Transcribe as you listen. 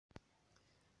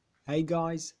Hey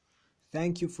guys,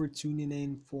 thank you for tuning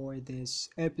in for this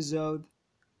episode.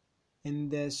 In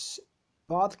this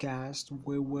podcast,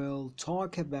 we will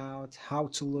talk about how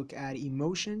to look at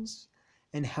emotions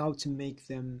and how to make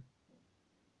them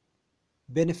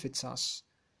benefits us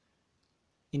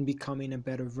in becoming a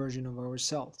better version of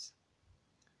ourselves.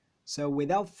 So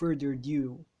without further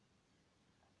ado,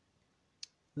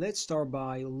 let's start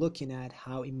by looking at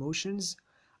how emotions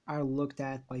are looked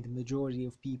at by the majority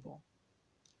of people.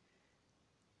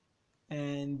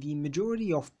 And the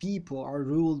majority of people are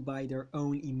ruled by their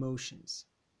own emotions.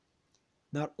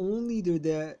 Not only do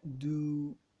their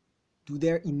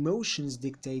emotions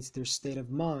dictate their state of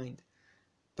mind,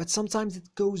 but sometimes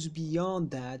it goes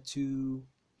beyond that to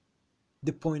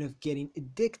the point of getting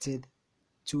addicted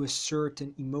to a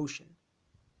certain emotion,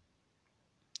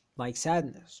 like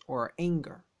sadness or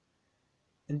anger.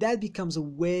 And that becomes a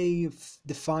way of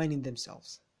defining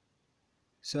themselves.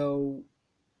 So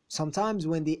sometimes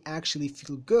when they actually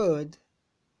feel good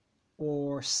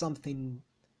or something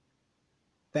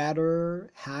better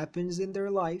happens in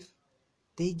their life,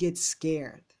 they get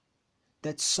scared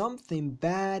that something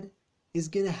bad is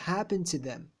going to happen to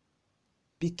them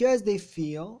because they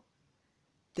feel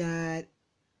that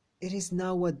it is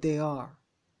not what they are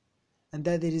and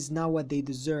that it is not what they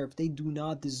deserve. They do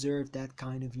not deserve that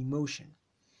kind of emotion.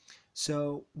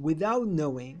 So, without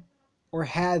knowing or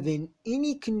having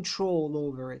any control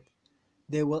over it,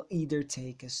 they will either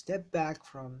take a step back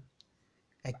from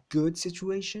a good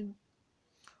situation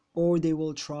or they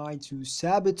will try to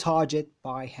sabotage it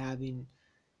by having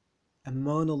a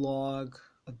monologue,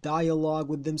 a dialogue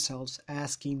with themselves,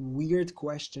 asking weird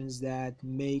questions that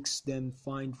makes them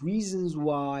find reasons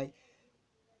why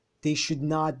they should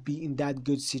not be in that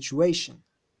good situation.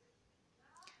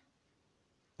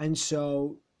 And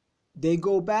so they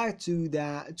go back to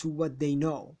what they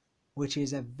know, which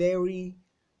is a very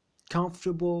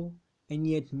comfortable and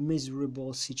yet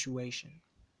miserable situation.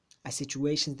 A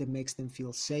situation that makes them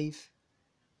feel safe,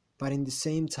 but in the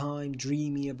same time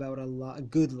dreamy about a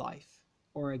good life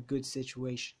or a good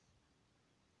situation.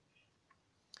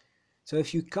 So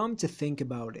if you come to think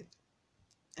about it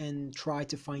and try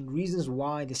to find reasons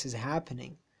why this is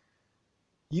happening,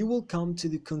 you will come to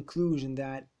the conclusion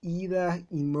that either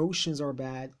emotions are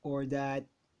bad or that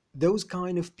those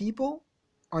kind of people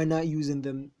are not using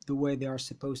them the way they are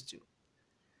supposed to.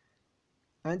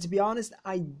 And to be honest,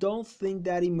 I don't think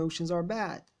that emotions are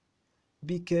bad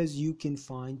because you can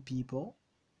find people,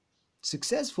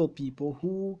 successful people,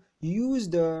 who use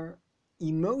their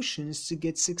emotions to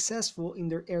get successful in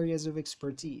their areas of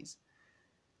expertise.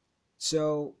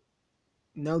 So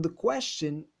now the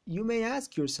question you may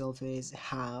ask yourself is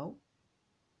how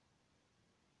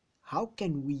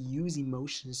can we use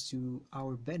emotions to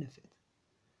our benefit?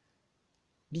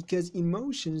 Because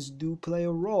emotions do play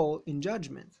a role in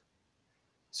judgment.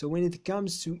 So when it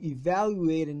comes to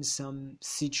evaluating some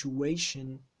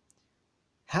situation,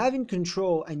 having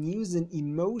control and using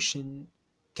emotion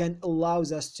can allow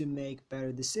us to make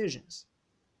better decisions.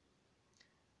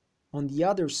 On the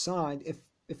other side,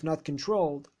 if not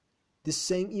controlled, the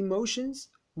same emotions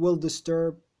will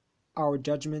disturb our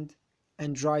judgment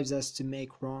and drives us to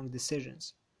make wrong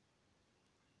decisions.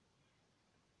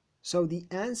 So the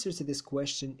answer to this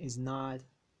question is not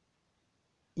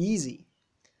easy.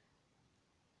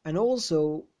 And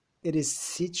also, it is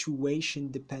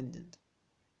situation dependent.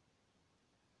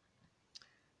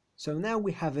 So now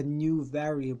we have a new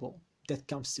variable that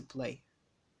comes to play,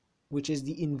 which is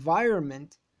the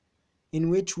environment in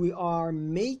which we are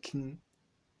making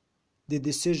the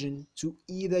decision to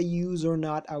either use or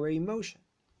not our emotion.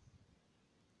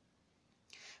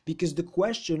 Because the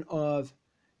question of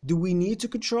do we need to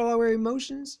control our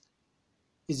emotions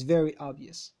is very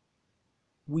obvious.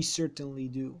 We certainly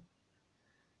do.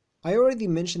 I already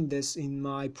mentioned this in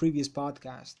my previous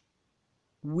podcast.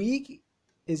 Weak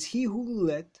is he who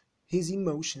let his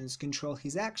emotions control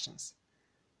his actions.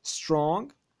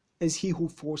 Strong is he who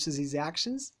forces his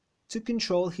actions to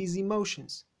control his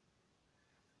emotions.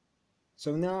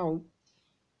 So now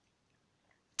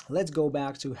let's go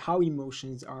back to how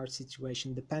emotions are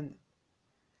situation dependent.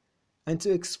 And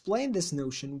to explain this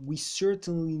notion, we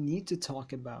certainly need to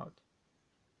talk about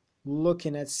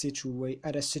looking at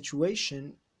a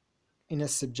situation in a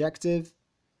subjective,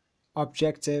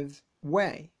 objective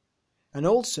way, and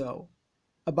also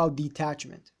about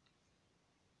detachment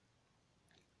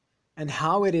and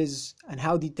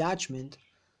how detachment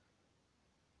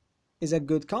is a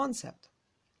good concept.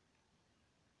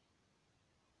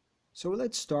 So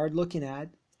let's start looking at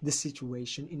the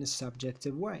situation in a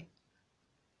subjective way.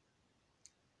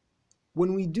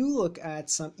 When we do look at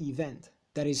some event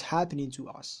that is happening to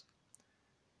us,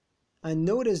 And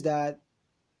notice that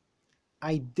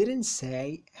I didn't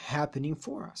say happening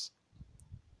for us.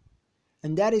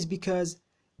 And that is because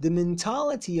the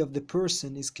mentality of the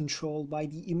person is controlled by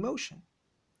the emotion.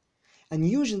 And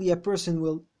usually a person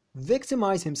will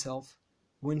victimize himself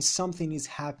when something is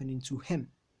happening to him.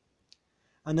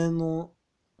 And then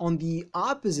on the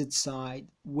opposite side,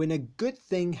 when a good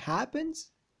thing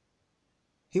happens,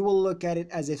 he will look at it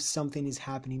as if something is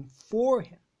happening for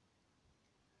him.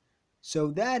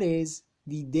 So that is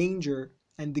the danger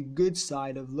and the good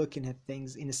side of looking at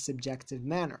things in a subjective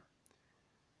manner.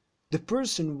 The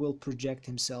person will project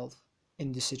himself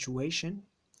in the situation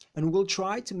and will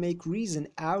try to make reason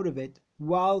out of it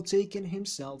while taking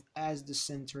himself as the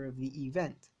center of the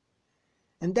event.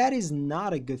 And that is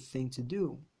not a good thing to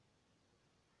do,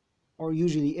 or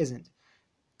usually isn't,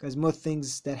 because most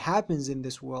things that happens in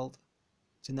this world,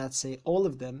 to not say all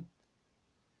of them,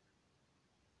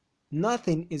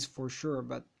 nothing is for sure,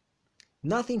 but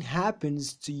nothing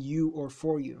happens to you or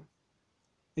for you.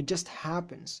 It just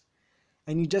happens,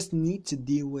 and you just need to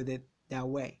deal with it that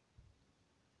way.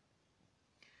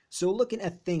 So looking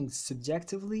at things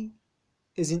subjectively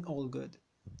isn't all good.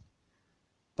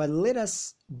 But let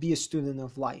us be a student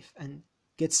of life and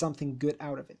get something good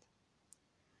out of it.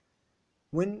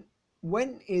 When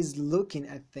is looking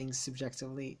at things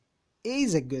subjectively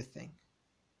is a good thing.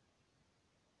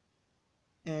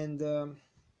 And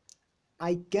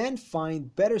I can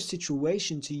find better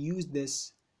situation to use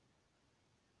this.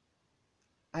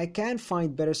 I can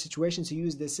find better situation to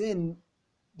use this in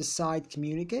beside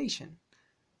communication.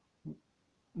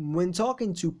 When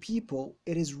talking to people,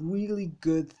 it is really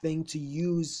good thing to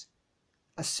use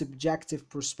a subjective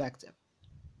perspective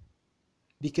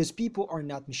because people are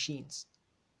not machines.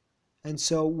 And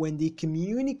so when they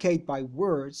communicate by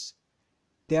words,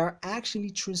 they are actually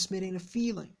transmitting a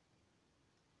feeling.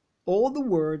 All the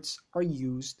words are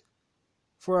used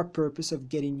for a purpose of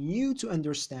getting you to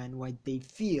understand what they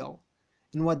feel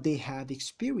and what they have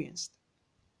experienced.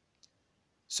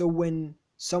 So when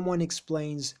someone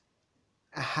explains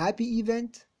a happy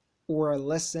event or a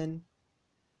lesson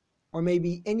or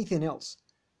maybe anything else,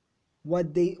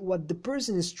 what the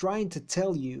person is trying to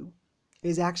tell you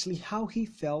is actually how he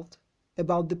felt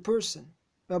about the person,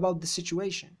 about the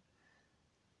situation.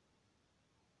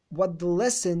 What the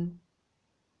lesson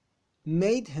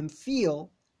made him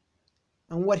feel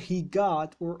and what he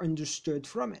got or understood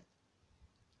from it.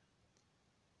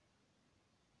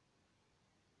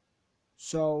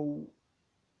 So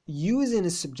using a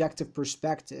subjective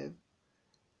perspective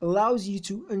allows you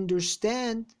to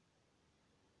understand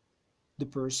the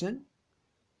person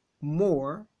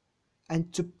more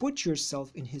and to put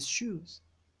yourself in his shoes.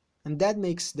 And that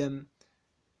makes the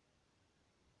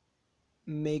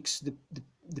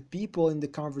people in the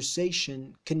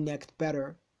conversation connect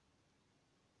better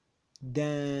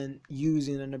than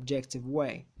using an objective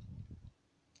way.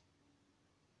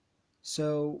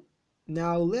 So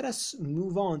now let us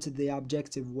move on to the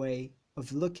objective way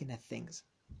of looking at things.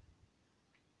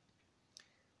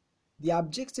 The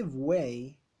objective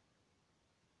way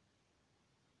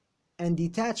and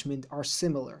detachment are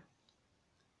similar,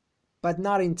 but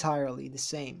not entirely the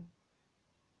same.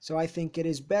 So I think it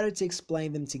is better to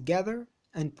explain them together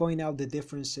and point out the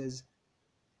differences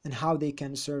and how they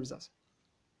can serve us.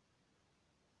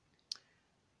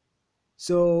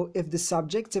 So if the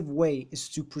subjective way is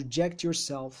to project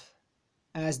yourself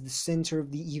as the center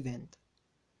of the event,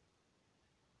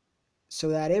 so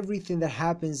that everything that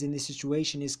happens in the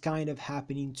situation is kind of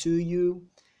happening to you,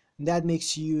 and that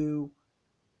makes you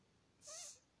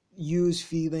use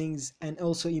feelings and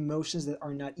also emotions that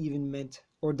are not even meant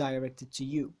or directed to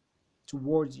you,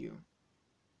 towards you.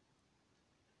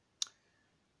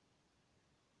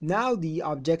 Now the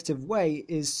objective way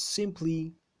is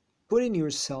simply putting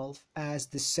yourself as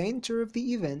the center of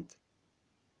the event,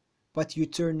 but you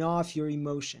turn off your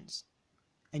emotions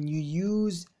and you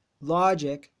use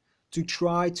logic to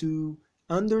try to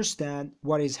understand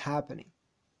what is happening.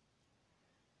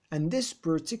 And this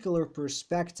particular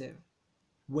perspective,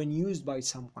 when used by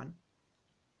someone,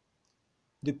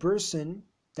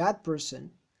 that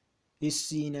person is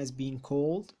seen as being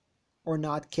cold or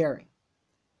not caring.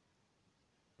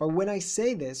 But when I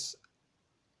say this,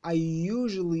 I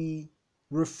usually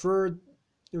refer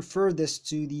this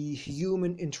to the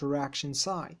human interaction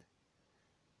side,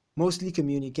 mostly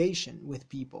communication with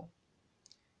people.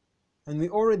 And we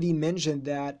already mentioned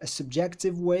that a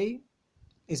subjective way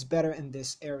is better in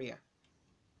this area.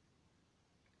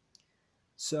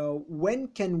 So when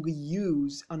can we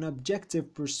use an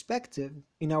objective perspective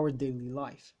in our daily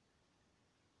life?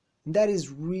 And that is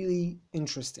really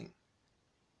interesting.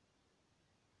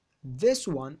 This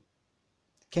one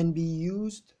can be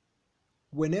used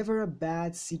whenever a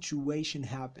bad situation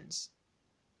happens,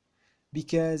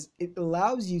 because it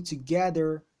allows you to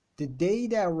gather the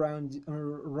data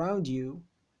around you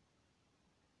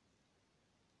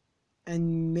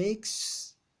and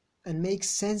makes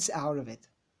sense out of it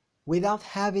without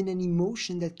having an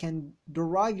emotion that can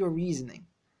derive your reasoning.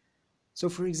 So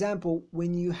for example,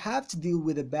 when you have to deal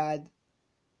with bad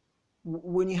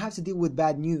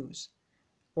news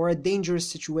or a dangerous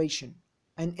situation,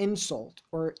 an insult,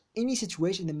 or any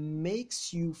situation that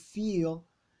makes you feel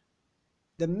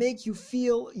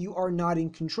you are not in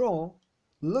control,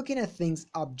 looking at things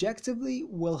objectively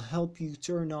will help you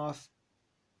turn off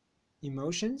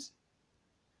emotions,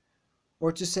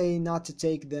 or to say not to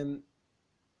take them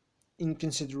in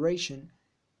consideration,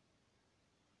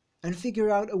 and figure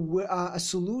out a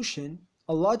solution,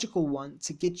 a logical one,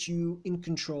 to get you in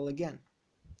control again.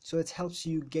 So it helps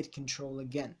you get control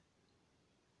again.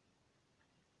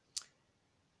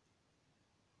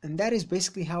 And that is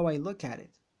basically how I look at it.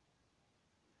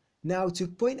 Now, to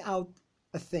point out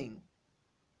a thing,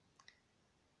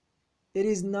 it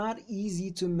is not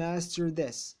easy to master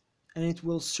this, and it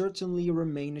will certainly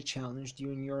remain a challenge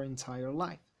during your entire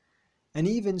life. And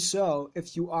even so,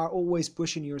 if you are always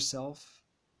pushing yourself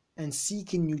and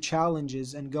seeking new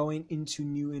challenges and going into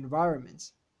new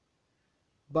environments.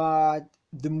 But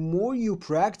the more you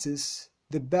practice,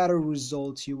 the better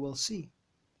results you will see.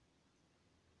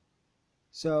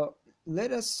 So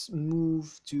let us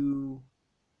move to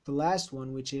the last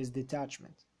one, which is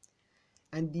detachment.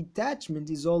 And detachment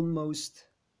is almost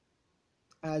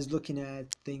as looking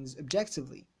at things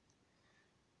objectively,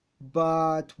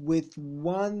 but with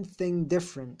one thing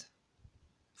different,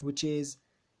 which is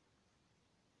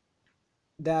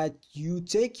that you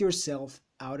take yourself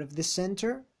out of the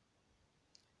center.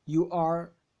 You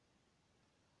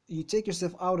take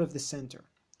yourself out of the center,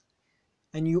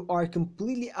 and you are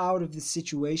completely out of the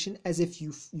situation, as if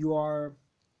you are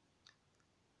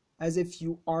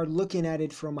looking at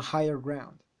it from a higher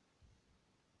ground.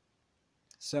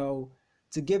 So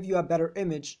to give you a better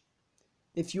image,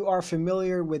 if you are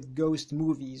familiar with ghost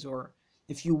movies, or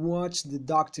if you watch the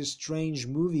Doctor Strange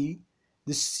movie,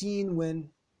 the scene when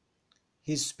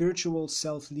his spiritual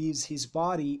self leaves his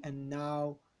body and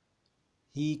now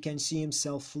he can see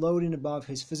himself floating above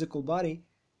his physical body,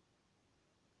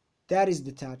 that is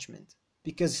detachment,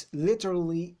 because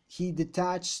literally he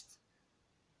detached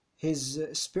his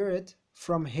spirit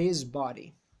from his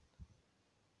body.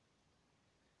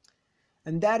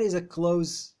 And that is a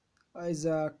close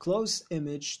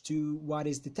image to what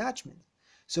is detachment.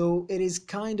 So it is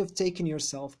kind of taking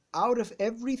yourself out of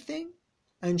everything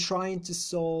and trying to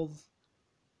solve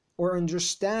or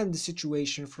understand the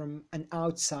situation from an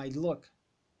outside look,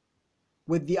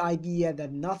 with the idea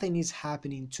that nothing is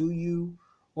happening to you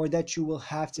or that you will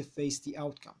have to face the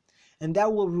outcome. And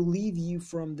that will relieve you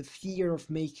from the fear of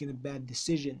making a bad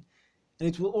decision. And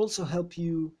it will also help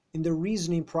you in the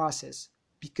reasoning process,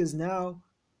 because now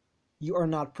you are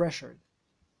not pressured.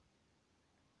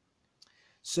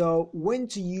 So when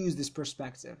to use this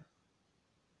perspective?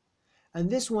 And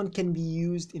this one can be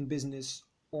used in business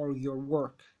or your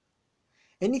work.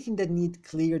 Anything that needs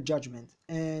clear judgment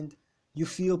and you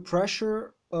feel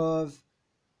pressure of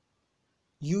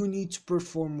you need to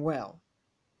perform well.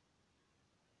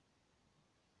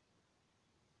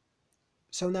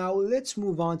 So now let's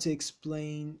move on to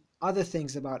explain other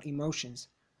things about emotions.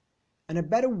 And a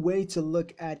better way to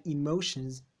look at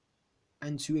emotions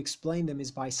and to explain them is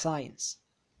by science.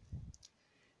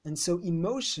 And so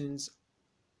emotions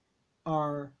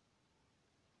are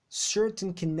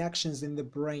certain connections in the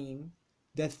brain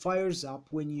that fires up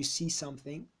when you see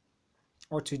something.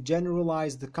 Or to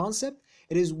generalize the concept,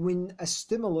 it is when a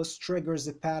stimulus triggers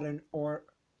a pattern or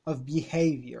of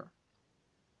behavior.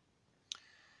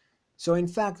 So in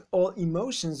fact, all that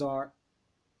emotions are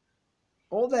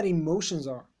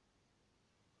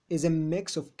is a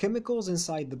mix of chemicals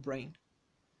inside the brain.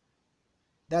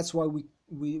 That's why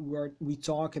we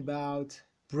talk about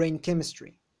brain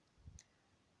chemistry.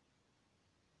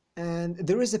 And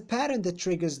there is a pattern that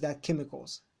triggers that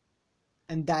chemicals.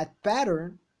 And that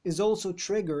pattern is also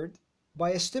triggered by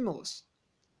a stimulus.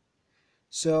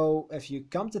 So if you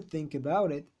come to think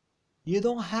about it, you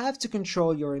don't have to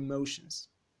control your emotions.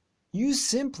 You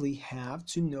simply have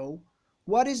to know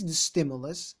what is the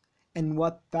stimulus and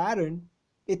what pattern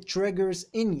it triggers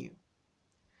in you.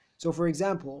 So for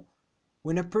example,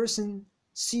 when a person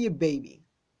see a baby,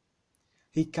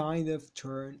 he kind of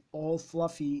turn all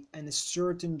fluffy and a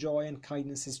certain joy and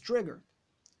kindness is triggered.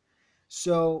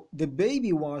 So the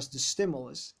baby was the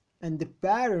stimulus, and the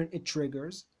pattern it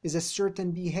triggers is a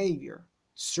certain behavior.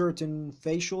 certain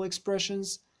facial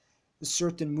expressions,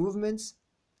 certain movements,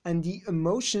 and the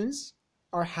emotions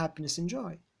are happiness and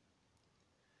joy.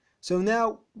 So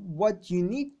now what you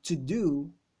need to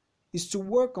do is to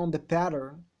work on the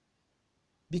pattern,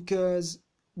 because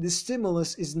the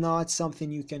stimulus is not something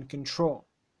you can control,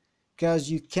 because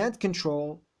you can't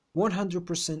control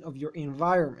 100% of your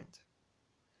environment.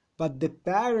 But the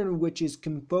pattern, which is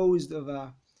composed of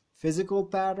a physical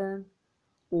pattern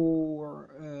or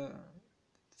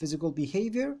physical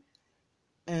behavior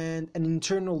and an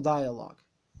internal dialogue,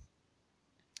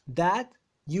 that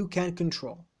you can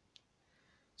control.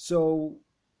 So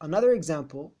another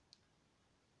example,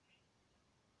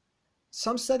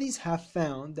 some studies have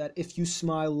found that if you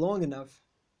smile long enough,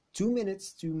 2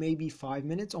 minutes to maybe 5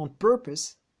 minutes on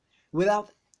purpose,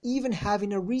 without even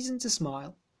having a reason to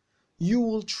smile, you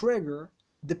will trigger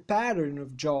the pattern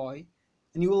of joy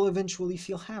and you will eventually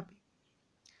feel happy.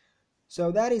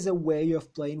 So that is a way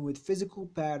of playing with physical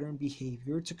pattern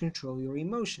behavior to control your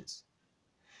emotions.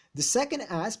 The second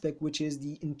aspect, which is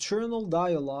the internal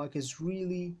dialogue, is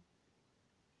really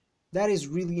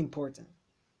important.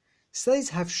 Studies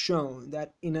have shown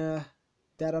that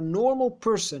a normal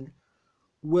person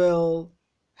will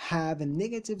have a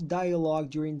negative dialogue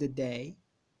during the day,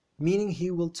 meaning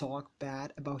he will talk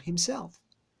bad about himself.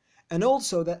 And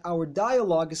also that our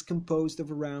dialogue is composed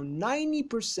of around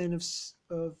 90%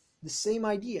 of the same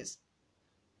ideas,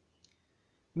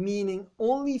 meaning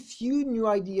only few new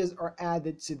ideas are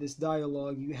added to this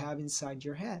dialogue you have inside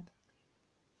your head.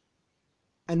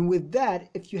 And with that,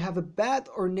 if you have a bad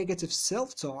or negative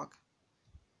self-talk,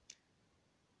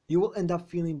 you will end up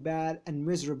feeling bad and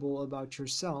miserable about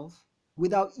yourself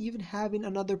without even having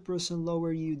another person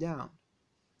lower you down.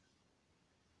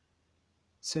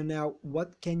 So now,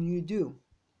 what can you do?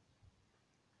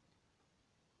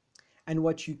 And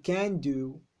what you can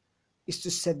do is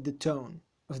to set the tone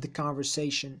of the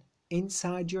conversation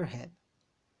inside your head.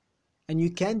 And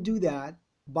you can do that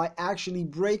by actually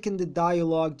breaking the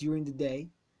dialogue during the day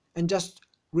and just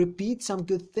repeat some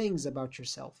good things about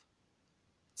yourself.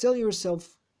 Tell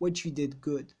yourself what you did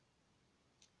good.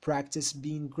 Practice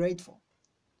being grateful.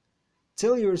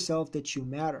 Tell yourself that you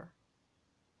matter.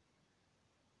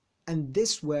 And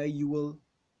this way you will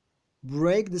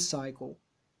break the cycle.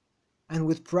 And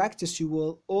with practice you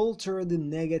will alter the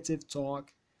negative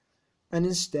talk, and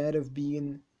instead of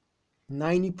being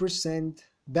 90%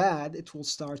 bad, it will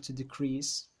start to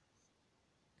decrease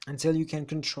until you can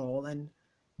control and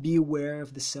be aware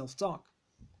of the self-talk.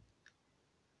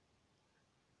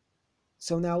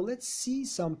 So now let's see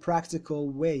some practical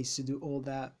ways to do all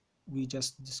that we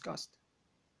just discussed.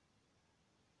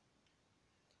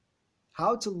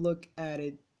 How to look at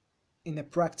it in a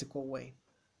practical way.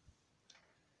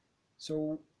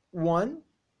 So one,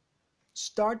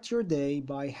 start your day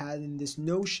by having this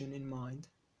notion in mind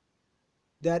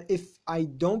that if I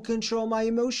don't control my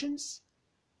emotions,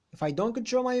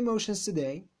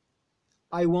 today,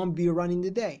 I won't be running the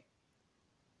day.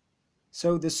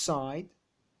 So decide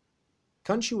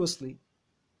consciously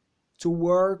to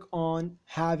work on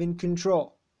having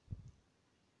control.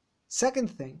 Second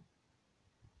thing,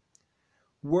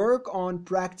 work on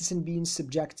practicing being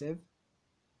subjective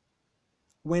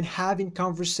when having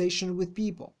conversation with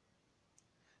people.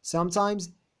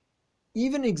 Sometimes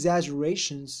even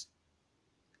exaggerations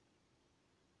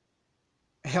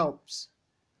helps.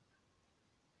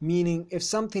 Meaning, if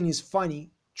something is funny,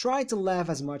 try to laugh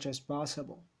as much as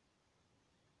possible.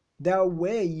 That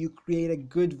way you create a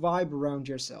good vibe around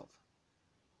yourself.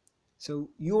 So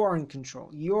you are in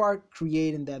control. You are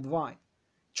creating that vibe.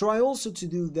 Try also to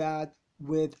do that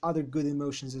with other good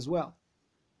emotions as well.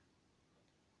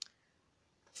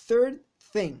 Third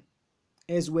thing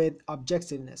is with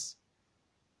objectiveness.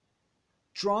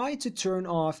 Try to turn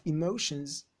off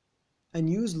emotions and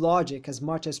use logic as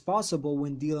much as possible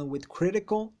when dealing with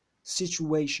critical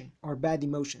situation or bad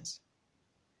emotions,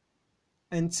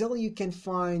 until you can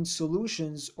find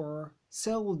solutions or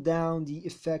settle down the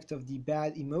effect of the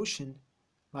bad emotion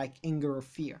like anger or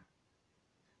fear.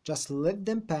 Just let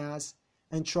them pass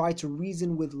and try to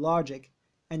reason with logic,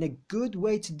 and a good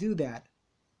way to do that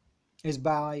is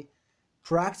by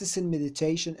practicing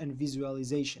meditation and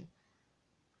visualization.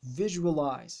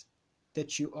 Visualize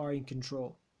that you are in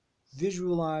control.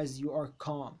 Visualize you are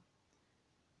calm.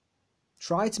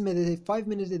 Try to meditate 5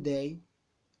 minutes a day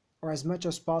or as much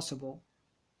as possible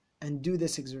and do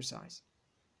this exercise.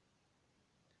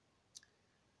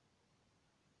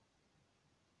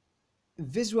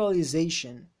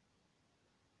 Visualization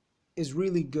is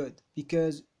really good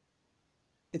because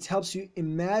it helps you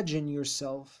imagine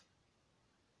yourself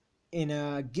in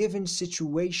a given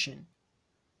situation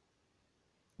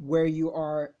where you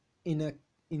are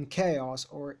in chaos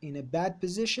or in a bad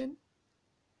position,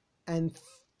 and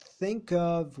think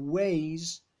of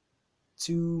ways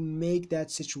to make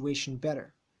that situation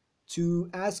better. To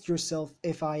ask yourself,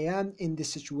 if I am in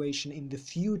this situation in the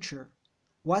future,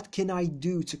 what can I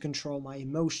do to control my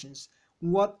emotions?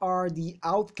 What are the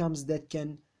outcomes that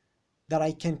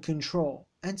I can control,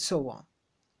 and so on.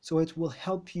 So it will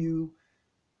help you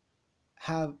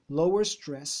have lower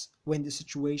stress when the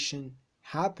situation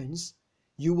happens.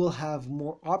 You will have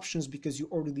more options because you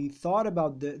already thought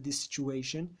about the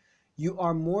situation. You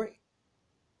are more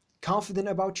confident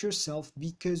about yourself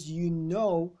because you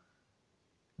know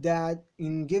that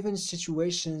in given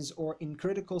situations or in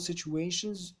critical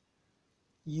situations,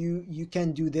 you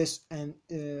can do this, and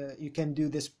you can do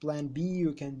this plan B,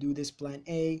 you can do this plan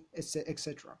A,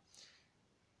 etc.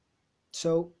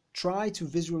 So try to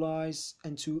visualize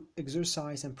and to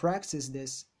exercise and practice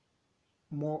this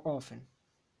more often.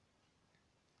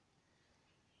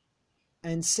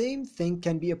 And same thing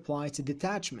can be applied to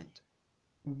detachment.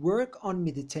 Work on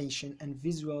meditation and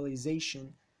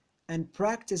visualization and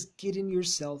practice getting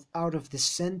yourself out of the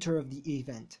center of the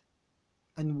event,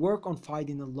 and work on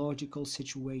finding a logical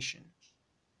situation.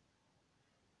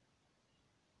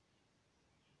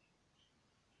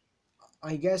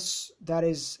 I guess that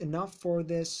is enough for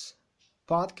this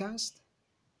podcast.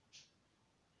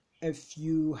 If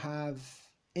you have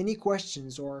any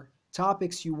questions or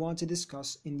topics you want to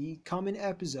discuss in the coming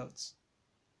episodes,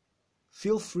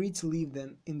 feel free to leave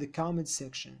them in the comment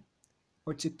section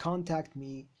or to contact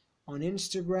me on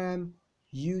Instagram,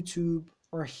 YouTube,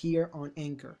 or here on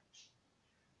Anchor.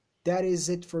 That is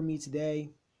it for me today.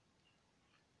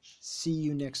 See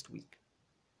you next week.